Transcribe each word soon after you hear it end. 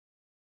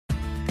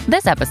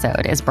This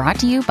episode is brought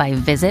to you by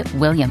Visit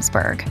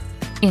Williamsburg.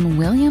 In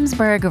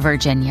Williamsburg,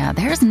 Virginia,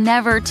 there's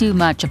never too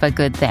much of a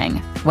good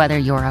thing. Whether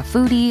you're a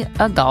foodie,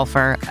 a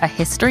golfer, a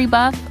history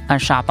buff, a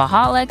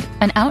shopaholic,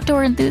 an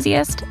outdoor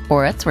enthusiast,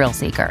 or a thrill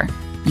seeker,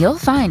 you'll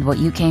find what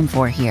you came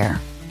for here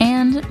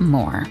and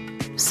more.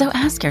 So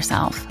ask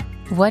yourself,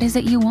 what is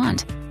it you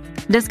want?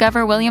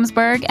 Discover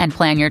Williamsburg and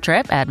plan your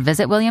trip at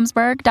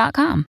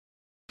visitwilliamsburg.com.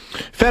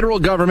 Federal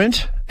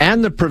government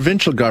and the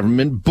provincial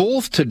government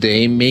both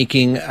today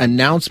making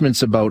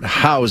announcements about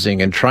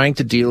housing and trying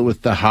to deal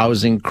with the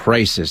housing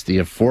crisis, the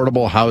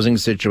affordable housing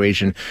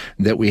situation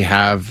that we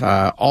have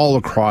all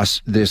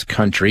across this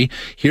country.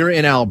 Here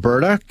in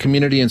Alberta,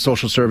 Community and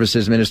Social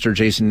Services Minister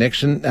Jason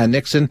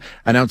Nixon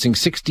announcing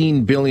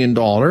 $16 billion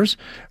or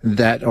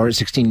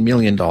 $16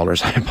 million.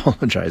 I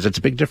apologize. That's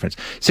a big difference.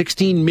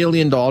 $16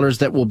 million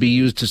that will be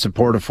used to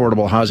support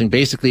affordable housing.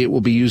 Basically, it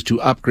will be used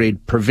to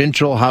upgrade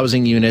provincial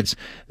housing units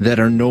that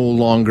are no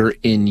longer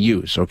in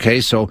use. Okay,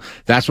 so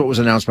that's what was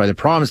announced by the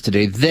province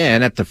today.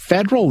 Then at the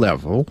federal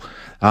level,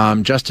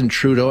 Justin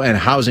Trudeau and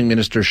Housing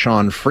Minister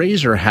Sean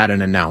Fraser had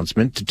an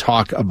announcement to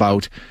talk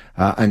about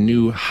a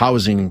new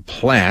housing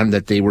plan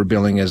that they were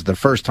billing as the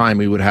first time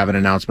we would have an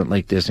announcement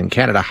like this in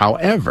Canada.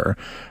 However,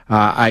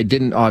 I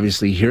didn't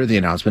obviously hear the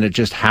announcement. It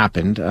just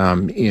happened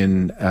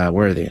in,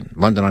 where are they? In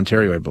London,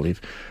 Ontario, I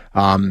believe.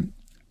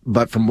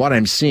 But from what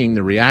I'm seeing,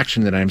 the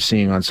reaction that I'm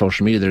seeing on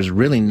social media, there's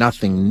really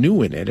nothing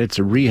new in it. It's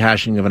a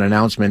rehashing of an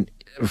announcement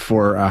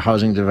for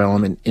housing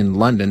development in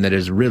London that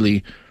is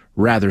really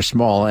rather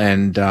small.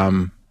 And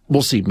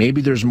we'll see. Maybe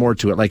there's more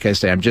to it. Like I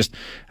say, I'm just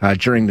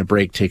during the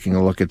break taking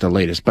a look at the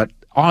latest. But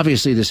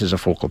obviously, this is a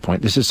focal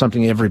point. This is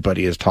something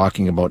everybody is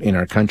talking about in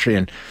our country.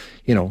 And,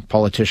 you know,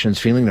 politicians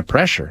feeling the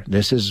pressure.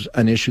 This is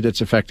an issue that's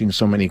affecting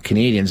so many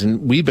Canadians.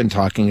 And we've been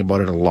talking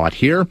about it a lot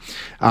here.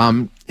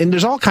 And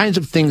there's all kinds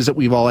of things that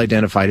we've all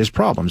identified as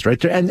problems,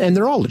 right? And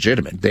they're all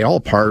legitimate. They all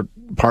part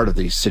of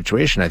the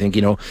situation. I think,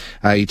 you know,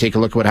 you take a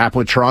look at what happened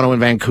with Toronto and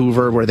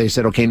Vancouver, where they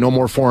said, okay, no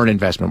more foreign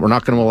investment. We're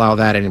not going to allow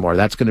that anymore.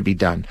 That's going to be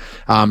done.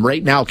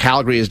 Right now,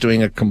 Calgary is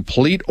doing a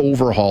complete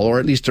overhaul, or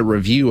at least a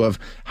review of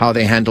how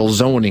they handle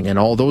zoning and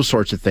all those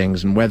sorts of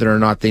things, and whether or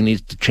not they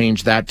need to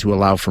change that to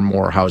allow for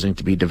more housing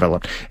to be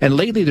developed. And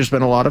lately, there's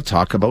been a lot of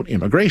talk about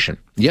immigration.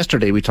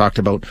 Yesterday, we talked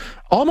about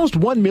almost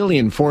 1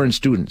 million foreign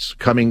students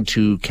coming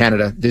to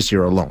Canada this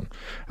year alone.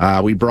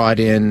 We brought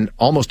in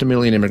almost 1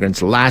 million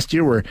immigrants last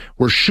year.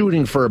 We're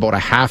shooting for about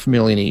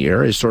 500,000 a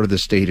year is sort of the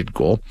stated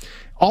goal.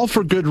 All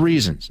for good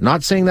reasons.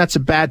 Not saying that's a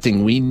bad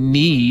thing. We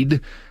need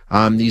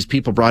these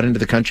people brought into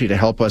the country to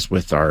help us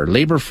with our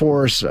labor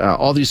force,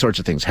 all these sorts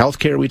of things.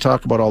 Healthcare we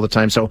talk about all the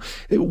time. So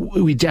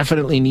we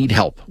definitely need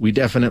help. We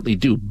definitely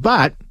do.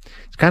 But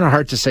it's kind of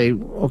hard to say,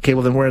 okay,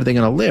 well, then where are they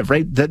going to live,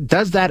 right?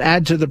 Does that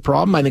add to the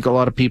problem? I think a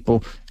lot of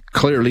people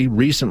clearly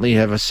recently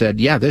have said,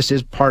 yeah, this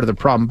is part of the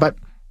problem, but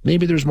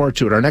maybe there's more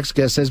to it. Our next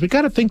guest says we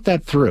got to think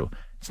that through.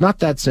 It's not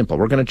that simple.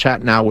 We're going to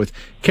chat now with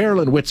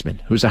Carolyn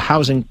Witzman, who's a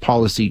housing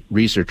policy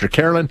researcher.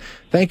 Carolyn,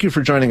 thank you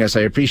for joining us.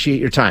 I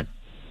appreciate your time.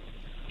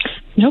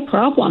 No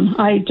problem.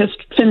 I just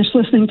finished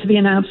listening to the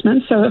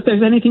announcement, so if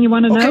there's anything you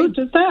want to know,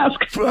 just ask.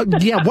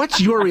 Yeah,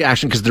 what's your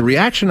reaction? Because the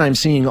reaction I'm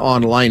seeing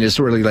online is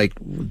sort of like,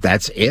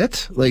 that's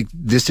it? Like,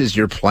 this is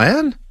your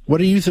plan? What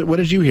do you what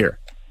did you hear?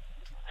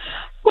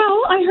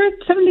 Well, I heard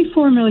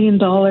 $74 million,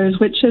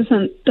 which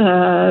isn't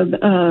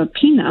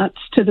peanuts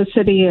to the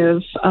city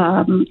of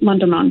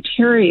London,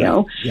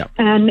 Ontario, yeah.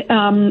 And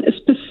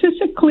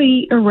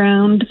specifically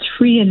around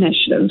 3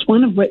 initiatives,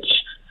 one of which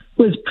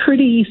was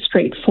pretty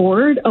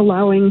straightforward,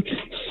 allowing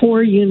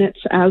 4 units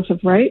as of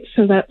right.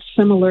 So that's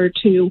similar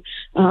to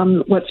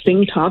what's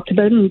being talked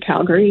about in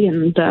Calgary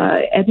and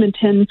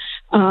Edmonton,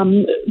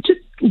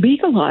 just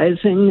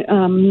legalizing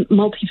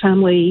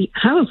multifamily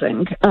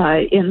housing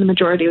in the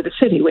majority of the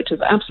city, which is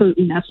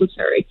absolutely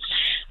necessary.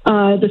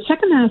 The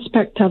second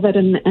aspect of it,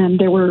 and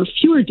there were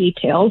fewer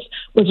details,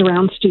 was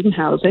around student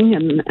housing,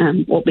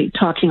 and we'll be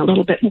talking a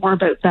little bit more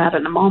about that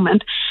in a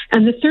moment.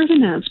 And the third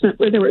announcement,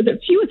 where there were the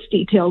fewest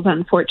details,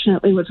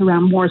 unfortunately, was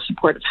around more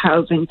supportive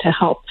housing to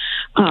help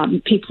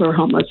people who are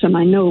homeless. And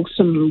I know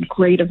some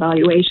great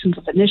evaluations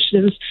of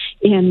initiatives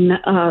in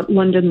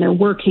London. They're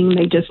working.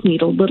 They just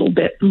need a little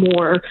bit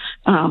more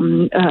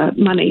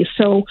money.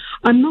 So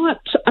I'm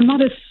not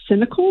as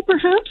cynical,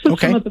 perhaps, as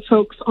some of the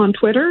folks on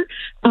Twitter.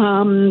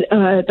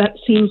 That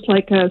seems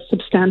like a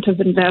substantive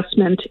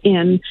investment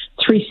in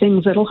 3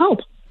 things that'll help.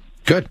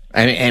 Good.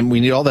 And we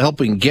need all the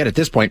help we can get at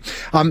this point.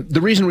 The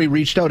reason we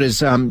reached out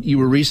is you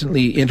were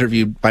recently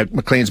interviewed by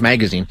Maclean's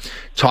Magazine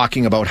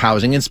talking about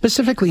housing and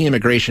specifically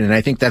immigration. And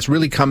I think that's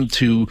really come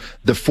to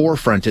the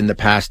forefront in the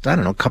past, I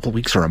don't know, a couple of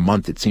weeks or a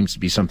month. It seems to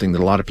be something that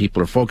a lot of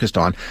people are focused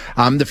on.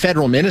 The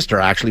federal minister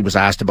actually was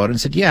asked about it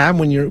and said, yeah,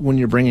 when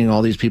you're bringing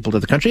all these people to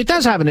the country, it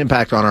does have an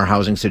impact on our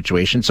housing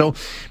situation. So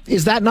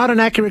is that not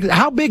an accurate,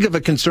 how big of a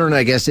concern,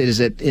 I guess,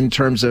 is it in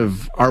terms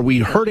of, are we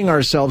hurting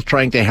ourselves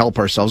trying to help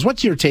ourselves?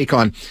 What's your take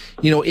on,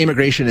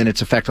 immigration and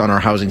its effect on our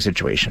housing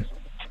situation?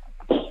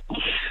 Well,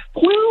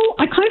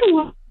 I kind of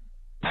want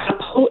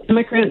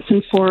immigrants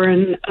and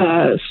foreign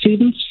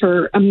students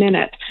for a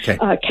minute. Okay.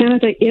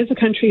 Canada is a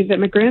country of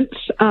immigrants,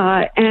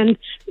 and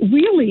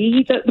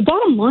really, the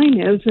bottom line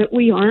is that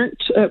we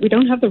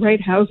don't have the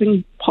right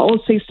housing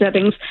policy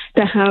settings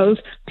to house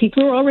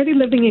people who are already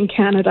living in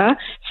Canada.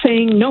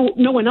 Saying no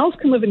one else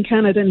can live in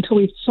Canada until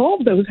we've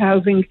solved those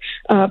housing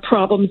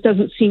problems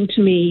doesn't seem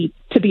to me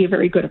to be a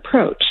very good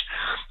approach.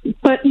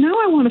 But now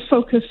I want to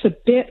focus a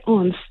bit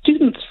on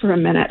students for a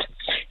minute.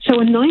 So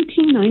in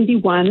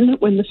 1991,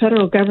 when the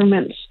federal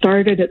government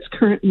started its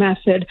current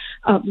method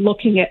of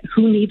looking at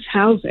who needs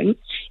housing,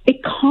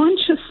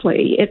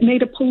 it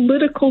made a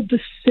political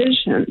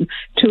decision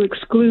to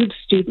exclude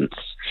students.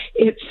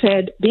 It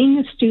said being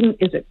a student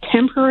is a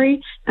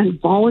temporary and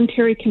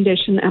voluntary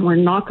condition, and we're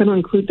not going to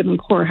include them in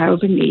core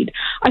housing need.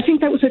 I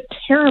think that was a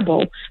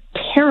terrible,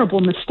 terrible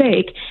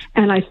mistake,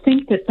 and I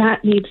think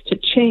that needs to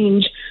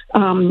change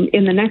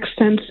in the next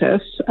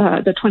census,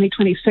 the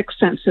 2026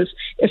 census,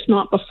 if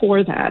not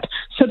before that.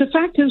 So the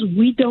fact is,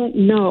 we don't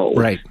know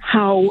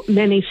how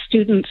many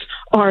students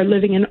are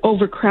living in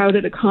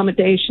overcrowded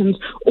accommodations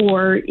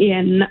or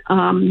in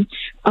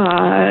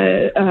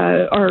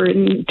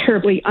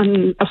terribly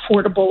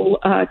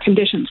unaffordable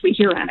conditions. We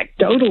hear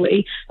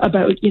anecdotally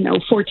about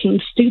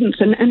 14 students,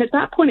 and at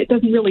that point, it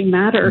doesn't really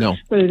matter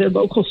whether they're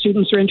local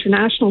students or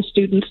international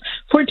students.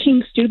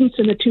 14 students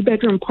in a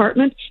 2-bedroom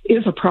apartment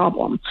is a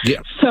problem.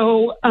 Yeah.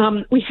 So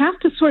we have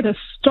to sort of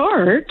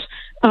start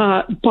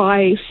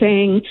by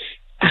saying,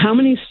 how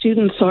many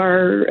students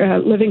are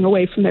living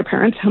away from their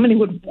parents? How many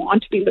would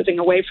want to be living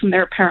away from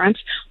their parents?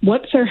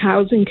 What's their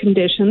housing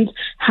conditions?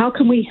 How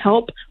can we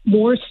help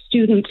more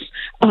students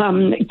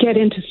get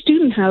into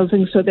student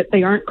housing so that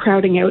they aren't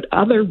crowding out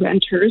other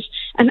renters?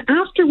 And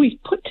after we've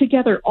put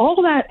together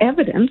all that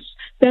evidence,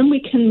 then we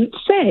can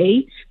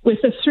say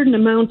with a certain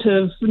amount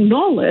of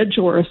knowledge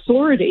or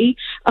authority,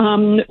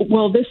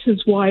 well, this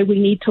is why we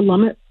need to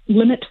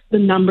limit the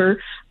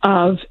number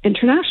of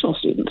international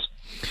students.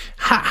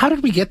 How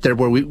did we get there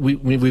where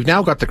we've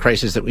now got the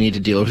crisis that we need to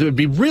deal with? It would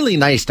be really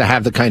nice to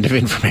have the kind of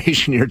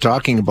information you're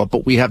talking about,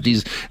 but we have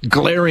these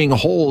glaring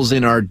holes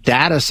in our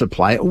data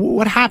supply.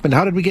 What happened?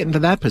 How did we get into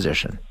that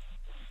position?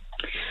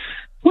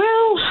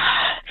 Well,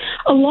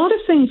 a lot of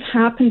things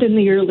happened in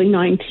the early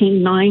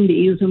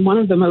 1990s, and one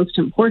of the most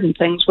important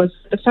things was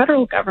the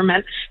federal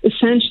government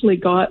essentially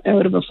got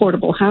out of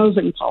affordable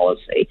housing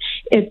policy.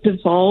 It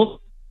devolved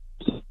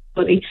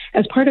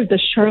as part of the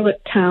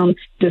Charlottetown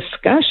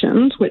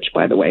discussions, which,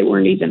 by the way,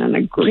 weren't even an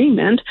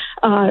agreement,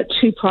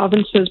 to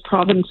provinces.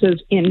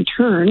 Provinces, in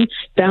turn,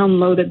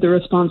 downloaded the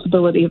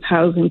responsibility of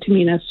housing to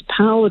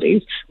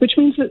municipalities, which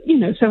means that,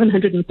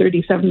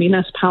 737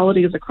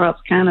 municipalities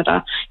across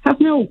Canada have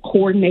no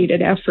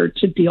coordinated effort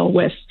to deal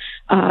with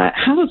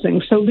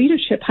housing. So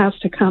leadership has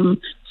to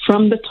come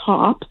from the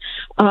top.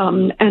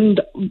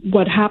 And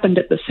what happened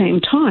at the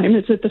same time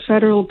is that the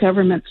federal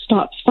government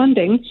stopped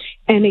funding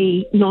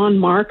any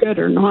non-market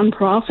or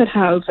non-profit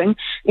housing,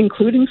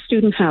 including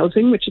student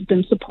housing, which had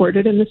been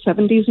supported in the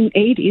 70s and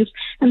 80s.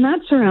 And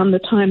that's around the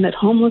time that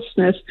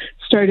homelessness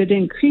started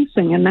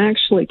increasing. And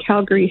actually,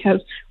 Calgary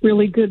has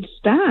really good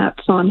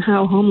stats on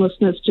how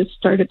homelessness just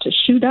started to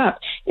shoot up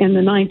in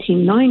the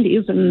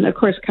 1990s. And of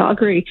course,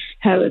 Calgary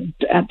had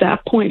at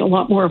that point a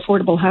lot more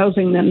affordable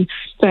housing than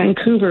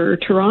Vancouver or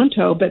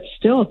Toronto, but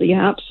still the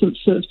absence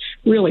of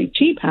really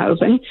cheap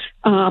housing,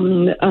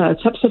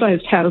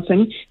 subsidized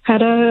housing,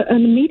 had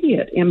an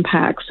immediate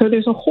impact. So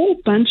there's a whole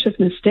bunch of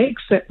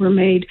mistakes that were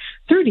made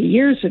 30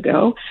 years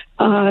ago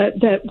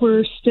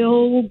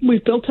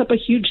we've built up a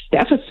huge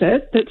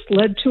deficit that's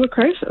led to a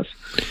crisis.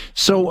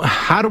 So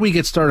how do we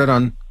get started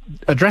on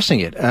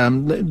addressing it?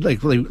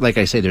 Like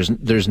I say,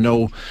 there's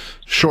no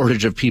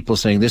shortage of people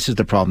saying this is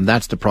the problem,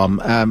 that's the problem.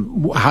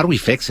 How do we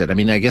fix it? I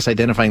mean, I guess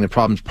identifying the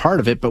problem is part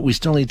of it, but we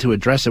still need to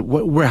address it.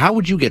 How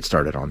would you get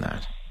started on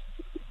that?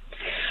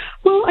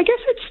 Well, I guess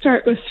I'd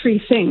start with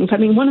three things. I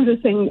mean, one of the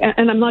things,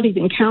 and I'm not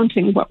even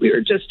counting what we were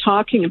just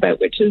talking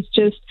about, which is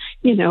just,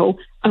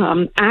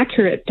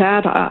 accurate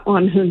data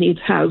on who needs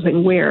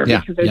housing where,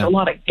 because there's a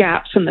lot of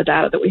gaps in the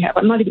data that we have.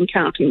 I'm not even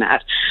counting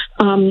that.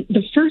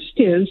 The first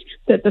is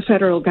that the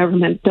federal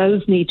government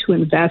does need to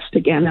invest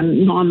again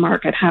in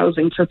non-market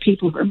housing for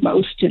people who are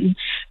most in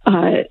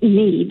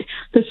need.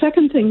 The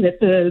second thing that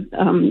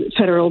the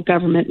federal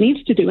government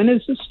needs to do, and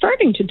is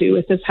starting to do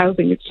with this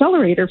Housing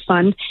Accelerator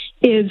Fund,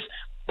 is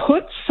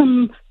put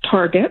some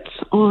targets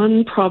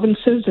on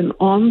provinces and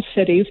on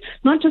cities,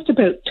 not just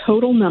about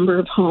total number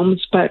of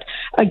homes, but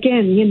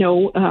again,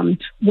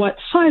 what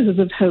sizes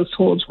of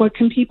households, what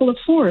can people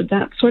afford,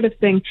 that sort of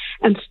thing,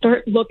 and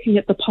start looking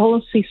at the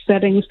policy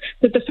settings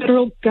that the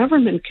federal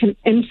government can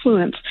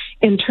influence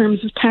in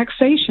terms of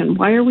taxation.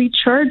 Why are we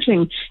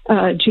charging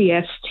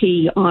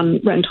GST on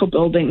rental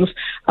buildings,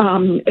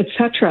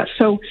 etc.?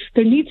 So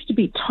there needs to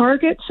be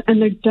targets,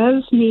 and there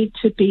does need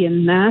to be a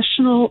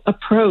national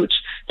approach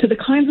to the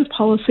kinds of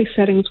policy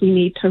settings we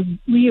need to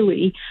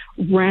really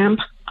ramp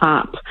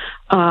up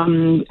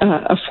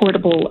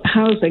affordable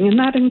housing. And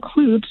that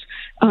includes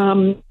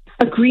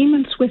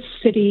agreements with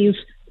cities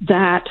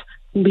that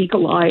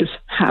legalize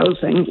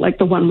housing like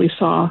the one we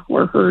saw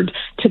or heard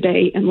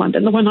today in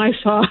London, the one I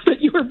saw,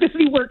 but you were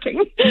busy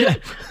working. Yeah.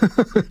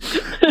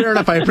 Fair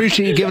enough. I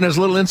appreciate you giving us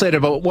a little insight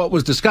about what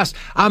was discussed.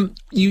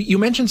 You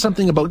mentioned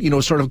something about,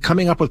 sort of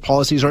coming up with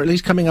policies, or at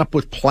least coming up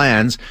with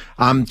plans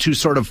to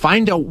sort of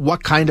find out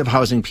what kind of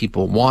housing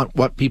people want,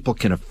 what people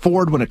can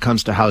afford when it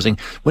comes to housing.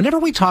 Whenever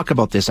we talk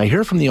about this, I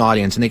hear from the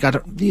audience, and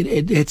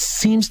it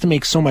seems to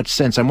make so much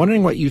sense. I'm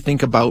wondering what you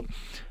think about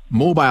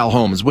mobile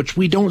homes, which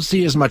we don't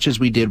see as much as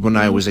we did when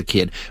I was a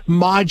kid.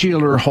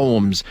 Modular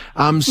homes,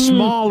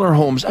 smaller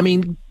homes. I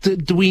mean,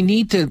 do we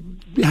need to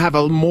have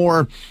a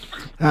more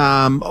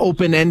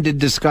open-ended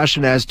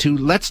discussion as to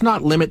let's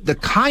not limit the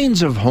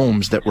kinds of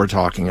homes that we're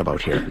talking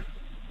about here?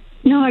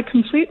 No, I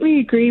completely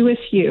agree with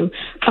you.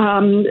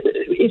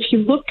 If you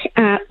look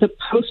at the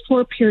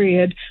post-war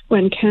period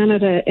when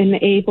Canada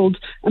enabled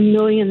 1.5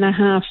 million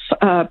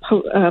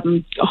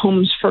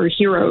homes for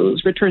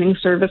heroes, returning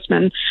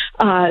servicemen,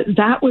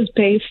 that was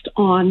based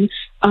on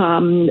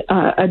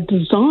a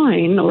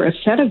design or a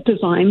set of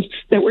designs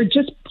that were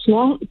just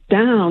plonked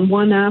down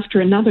one after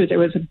another. There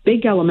was a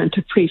big element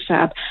of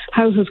prefab.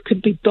 Houses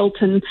could be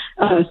built in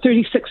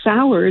 36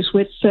 hours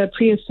with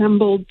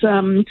pre-assembled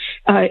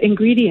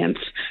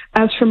ingredients.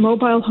 As for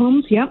mobile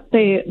homes,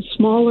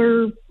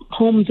 smaller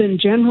homes in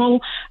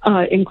general,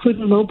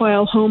 including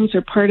mobile homes,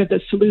 are part of the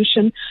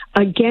solution.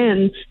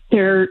 Again,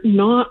 they're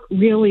not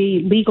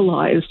really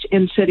legalized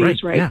in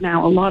cities right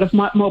now. A lot of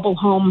mobile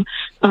home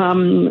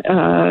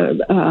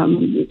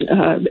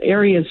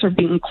areas are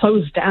being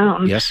closed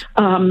down. Yes.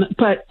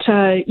 But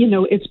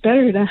it's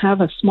better to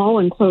have a small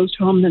enclosed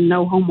home than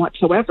no home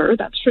whatsoever.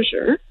 That's for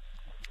sure.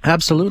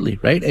 Absolutely,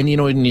 right? And,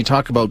 when you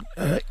talk about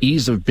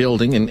ease of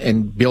building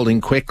and building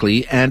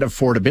quickly and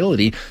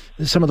affordability,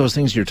 some of those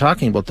things you're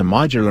talking about, the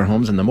modular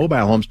homes and the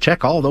mobile homes,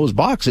 check all those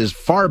boxes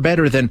far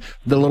better than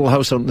the little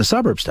house out in the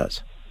suburbs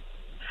does.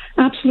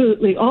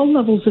 Absolutely. All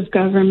levels of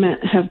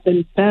government have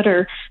been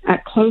better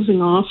at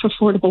closing off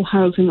affordable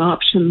housing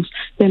options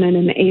than in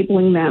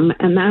enabling them,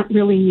 and that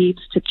really needs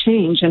to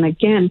change. And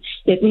again,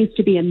 it needs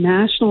to be a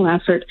national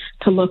effort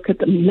to look at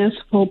the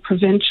municipal,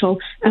 provincial,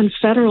 and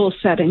federal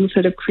settings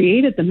that have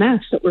created the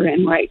mess that we're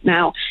in right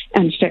now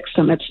and fix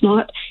them.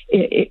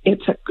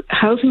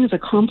 Housing is a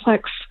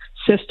complex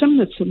system.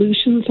 The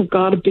solutions have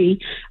got to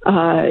be,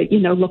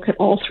 look at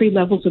all three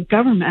levels of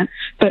government,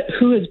 but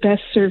who is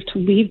best served to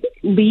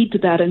lead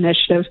that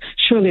initiative?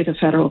 Surely the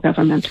federal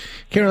government.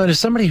 Carolyn, as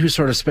somebody who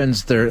sort of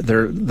spends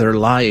their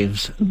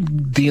lives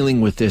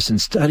dealing with this and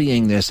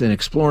studying this and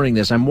exploring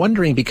this, I'm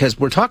wondering, because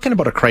we're talking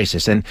about a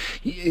crisis, and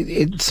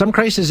some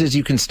crises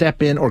you can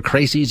step in, or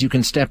crises you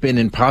can step in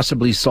and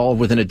possibly solve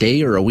within a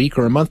day or a week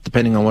or a month,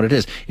 depending on what it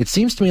is. It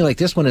seems to me like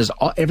this one is,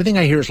 everything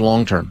I hear is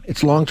long-term.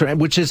 It's long-term,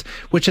 which is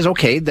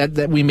okay, that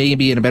we may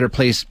be in a better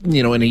place,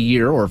 in a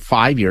year or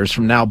 5 years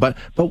from now. But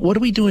what do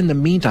we do in the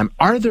meantime?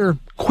 Are there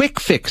quick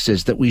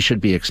fixes that we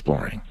should be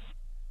exploring?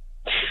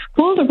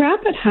 Well, the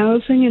Rapid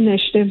Housing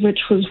Initiative, which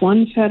was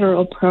one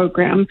federal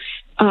program,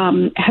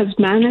 has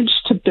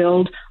managed to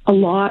build a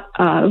lot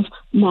of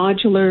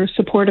modular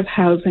supportive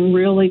housing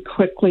really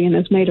quickly and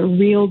has made a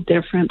real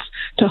difference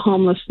to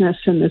homelessness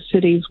in the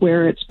cities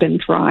where it's been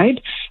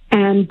tried.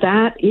 And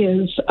that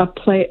is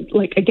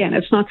again,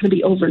 it's not going to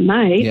be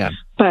overnight,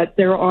 but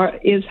there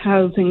is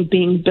housing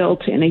being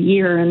built in a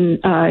year and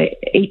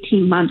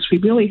 18 months. We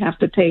really have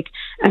to take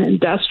an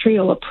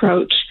industrial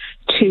approach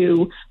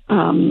to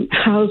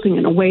housing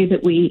in a way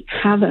that we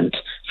haven't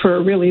for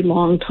a really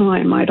long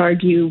time. I'd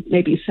argue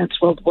maybe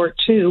since World War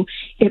II.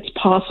 It's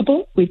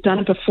possible. We've done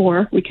it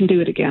before. We can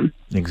do it again.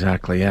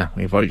 Exactly, yeah.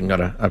 We've even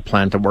got a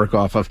plan to work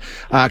off of.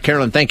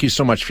 Carolyn, thank you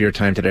so much for your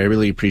time today. I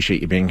really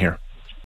appreciate you being here.